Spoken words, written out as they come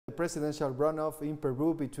presidential runoff in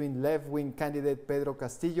Peru between left-wing candidate Pedro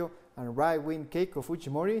Castillo and right-wing Keiko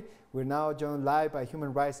Fujimori. We're now joined live by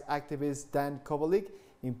human rights activist Dan Kovalik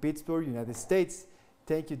in Pittsburgh, United States.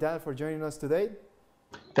 Thank you, Dan, for joining us today.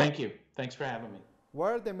 Thank you. Thanks for having me.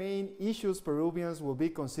 What are the main issues Peruvians will be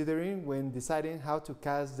considering when deciding how to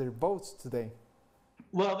cast their votes today?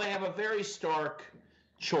 Well, they have a very stark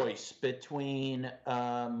choice between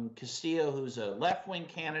Castillo, who's a left-wing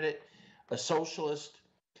candidate, a socialist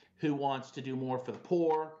who wants to do more for the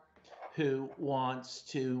poor, who wants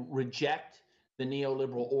to reject the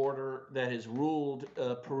neoliberal order that has ruled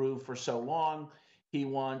Peru for so long. He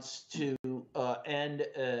wants to end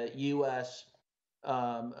U.S.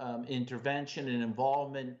 Intervention and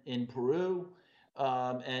involvement in Peru.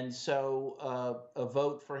 And so a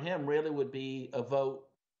vote for him really would be a vote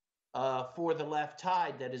for the left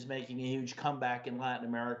tide that is making a huge comeback in Latin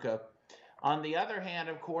America. On the other hand,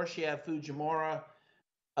 of course, you have Fujimori,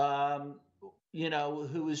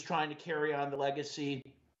 who is trying to carry on the legacy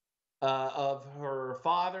of her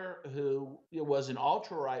father, who was an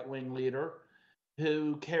ultra-right-wing leader,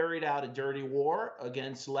 who carried out a dirty war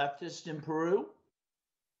against leftists in Peru,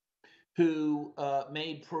 who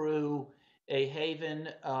made Peru a haven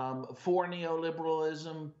for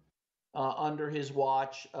neoliberalism. Under his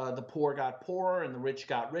watch, the poor got poorer and the rich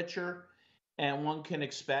got richer. And one can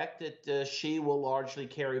expect that she will largely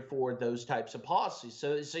carry forward those types of policies.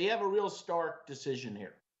 So you have a real stark decision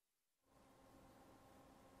here.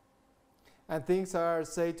 And things are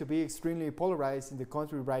said to be extremely polarized in the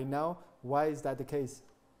country right now. Why is that the case?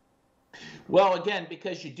 Well, again,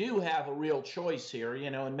 because you do have a real choice here.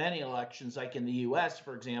 You know, in many elections, like in the U.S.,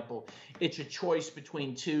 for example, it's a choice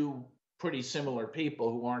between two pretty similar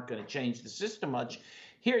people who aren't going to change the system much.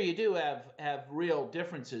 Here you do have real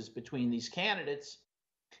differences between these candidates.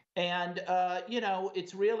 And,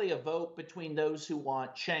 it's really a vote between those who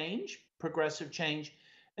want change, progressive change,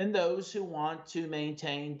 and those who want to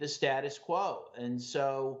maintain the status quo. And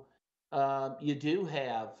so you do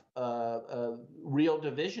have real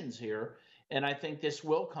divisions here. And I think this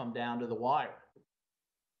will come down to the wire.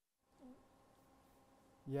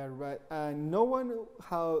 Yeah, right. And no one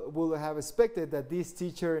would have expected that this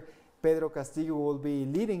teacher, Pedro Castillo, will be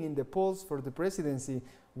leading in the polls for the presidency.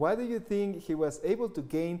 Why do you think he was able to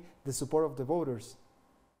gain the support of the voters?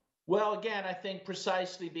 Well, again, I think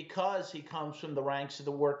precisely because he comes from the ranks of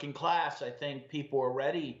the working class. I think people are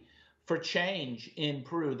ready for change in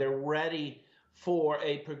Peru. They're ready for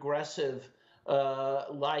a progressive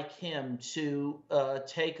like him to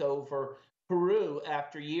take over Peru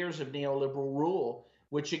after years of neoliberal rule,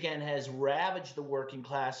 which again has ravaged the working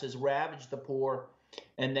class, has ravaged the poor,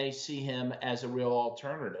 and they see him as a real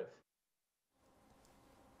alternative.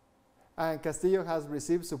 And Castillo has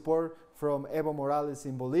received support from Evo Morales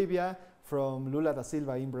in Bolivia, from Lula da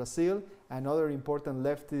Silva in Brazil, and other important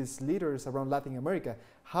leftist leaders around Latin America.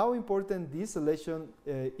 How important this election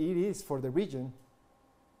it is for the region?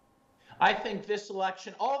 I think this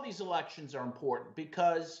election, all these elections are important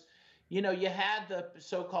because you had the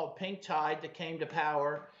so-called pink tide that came to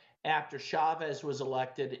power after Chavez was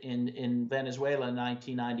elected in Venezuela in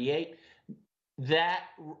 1998. That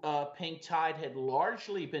pink tide had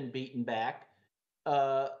largely been beaten back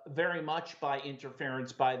very much by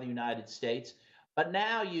interference by the United States. But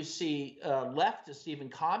now you see leftists, even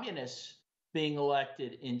communists, being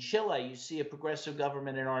elected in Chile. You see a progressive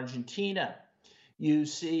government in Argentina. You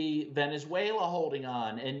see Venezuela holding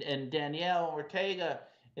on, and Daniel Ortega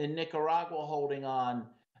in Nicaragua holding on.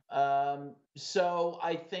 So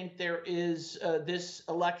I think there is this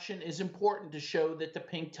election is important to show that the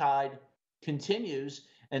pink tide continues,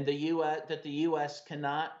 and the U.S.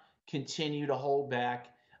 cannot continue to hold back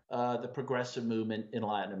the progressive movement in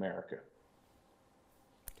Latin America.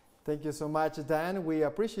 Thank you so much, Dan. We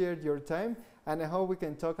appreciate your time, and I hope we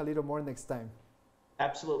can talk a little more next time.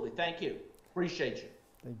 Absolutely. Thank you. Appreciate you.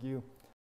 Thank you.